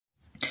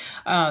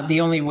The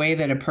only way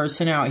that a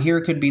person out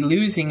here could be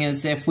losing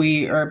is if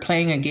we are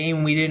playing a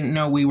game we didn't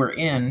know we were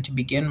in to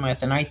begin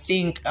with. And I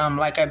think,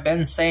 like I've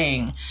been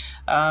saying,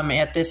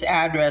 at this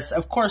address,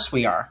 of course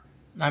we are.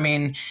 I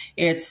mean,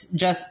 it's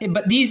just,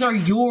 but these are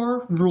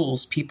your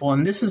rules, people.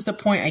 And this is the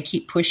point I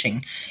keep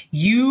pushing.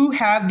 You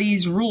have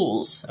these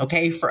rules,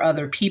 okay, for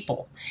other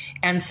people.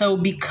 And so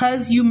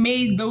because you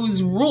made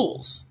those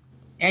rules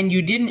and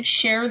you didn't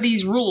share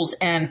these rules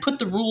and put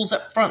the rules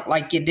up front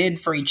like you did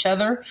for each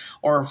other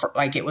or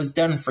like it was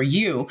done for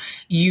you,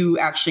 you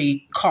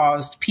actually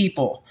caused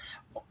people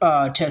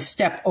to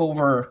step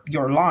over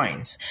your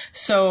lines.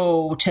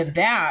 So to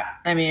that,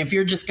 I mean, if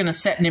you're just going to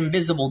set an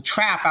invisible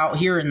trap out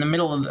here in the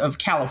middle of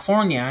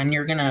California and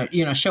you're going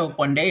to, show up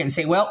one day and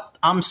say, well,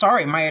 I'm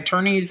sorry, my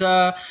attorneys,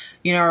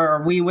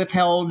 we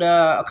withheld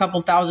a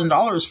couple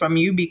 $1,000s from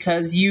you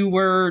because you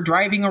were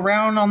driving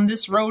around on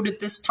this road at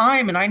this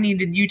time and I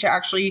needed you to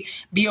actually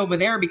be over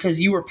there because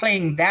you were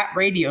playing that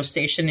radio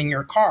station in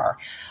your car.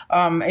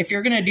 If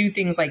you're going to do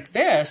things like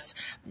this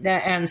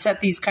and set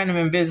these kind of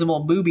invisible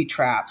booby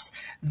traps,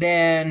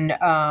 then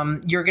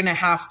you're going to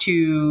have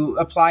to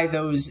apply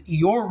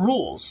your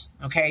rules,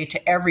 okay,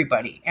 to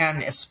everybody,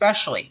 and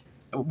especially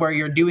where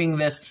you're doing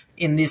this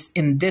in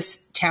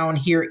this town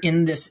here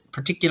in this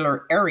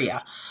particular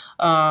area,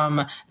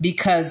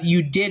 because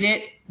you did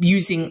it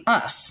using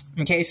us.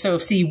 Okay, so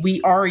see,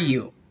 we are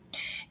you.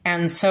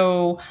 And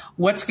so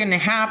what's going to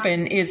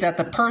happen is that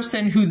the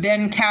person who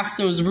then casts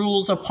those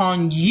rules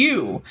upon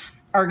you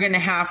are going to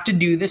have to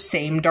do the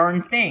same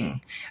darn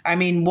thing. I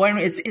mean, when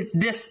it's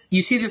this,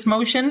 you see this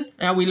motion?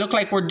 Now we look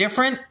like we're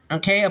different,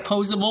 okay,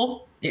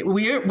 opposable.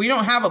 We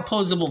don't have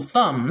opposable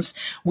thumbs.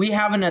 We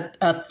have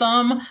a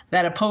thumb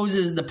that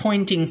opposes the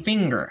pointing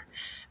finger.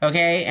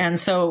 Okay. And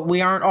so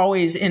we aren't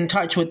always in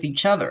touch with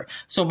each other.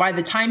 So by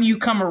the time you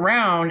come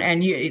around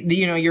and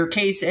your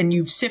case and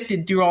you've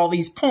sifted through all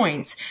these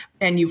points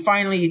and you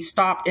finally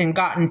stopped and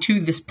gotten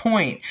to this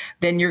point,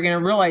 then you're going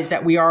to realize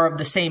that we are of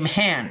the same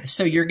hand.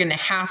 So you're going to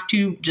have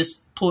to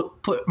just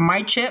put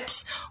my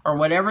chips or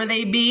whatever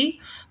they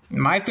be,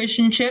 my fish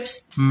and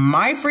chips,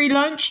 my free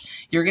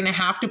lunch, you're going to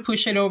have to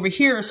push it over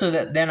here so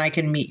that then I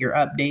can meet your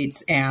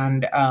updates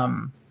and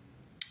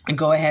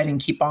go ahead and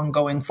keep on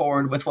going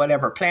forward with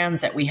whatever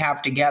plans that we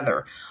have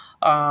together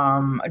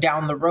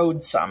down the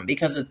road some.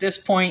 Because at this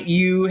point,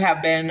 you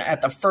have been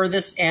at the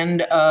furthest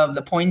end of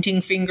the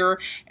pointing finger,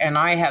 and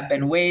I have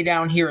been way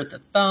down here at the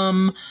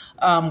thumb,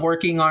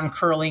 working on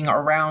curling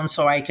around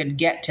so I could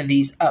get to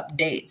these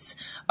updates.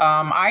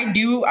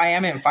 I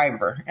am in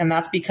fiber, and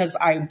that's because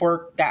I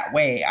work that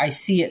way. I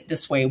see it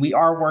this way. We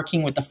are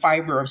working with the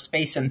fiber of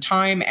space and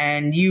time,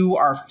 and you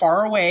are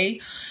far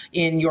away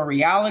in your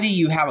reality.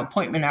 You have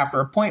appointment after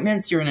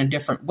appointments. You're in a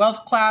different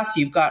wealth class.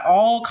 You've got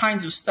all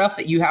kinds of stuff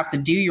that you have to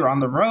do. You're on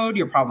the road.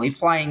 You're probably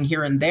flying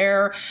here and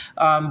there.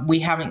 We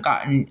haven't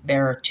gotten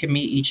there to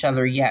meet each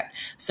other yet.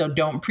 So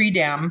don't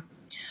predam.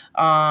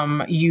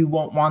 You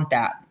won't want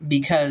that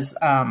because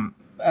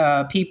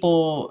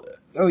people...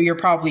 Oh, you're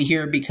probably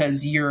here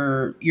because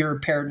you're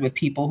paired with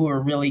people who are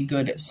really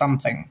good at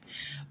something.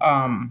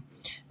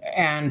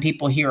 And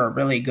people here are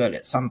really good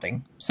at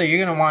something. So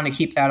you're going to want to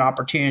keep that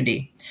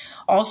opportunity.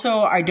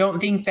 Also, I don't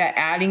think that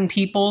adding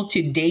people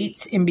to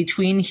dates in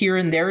between here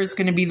and there is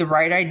going to be the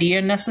right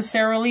idea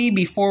necessarily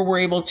before we're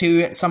able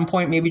to at some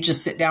point maybe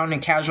just sit down in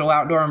a casual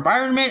outdoor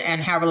environment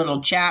and have a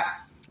little chat,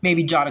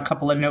 maybe jot a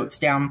couple of notes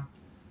down.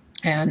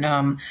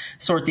 And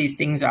sort these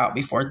things out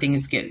before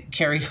things get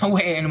carried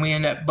away and we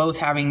end up both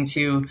having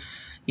to,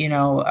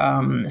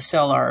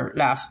 sell our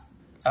last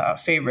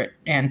favorite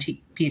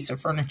antique piece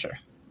of furniture,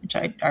 which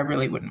I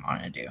really wouldn't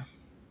want to do.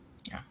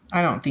 Yeah,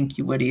 I don't think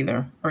you would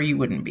either, or you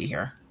wouldn't be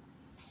here.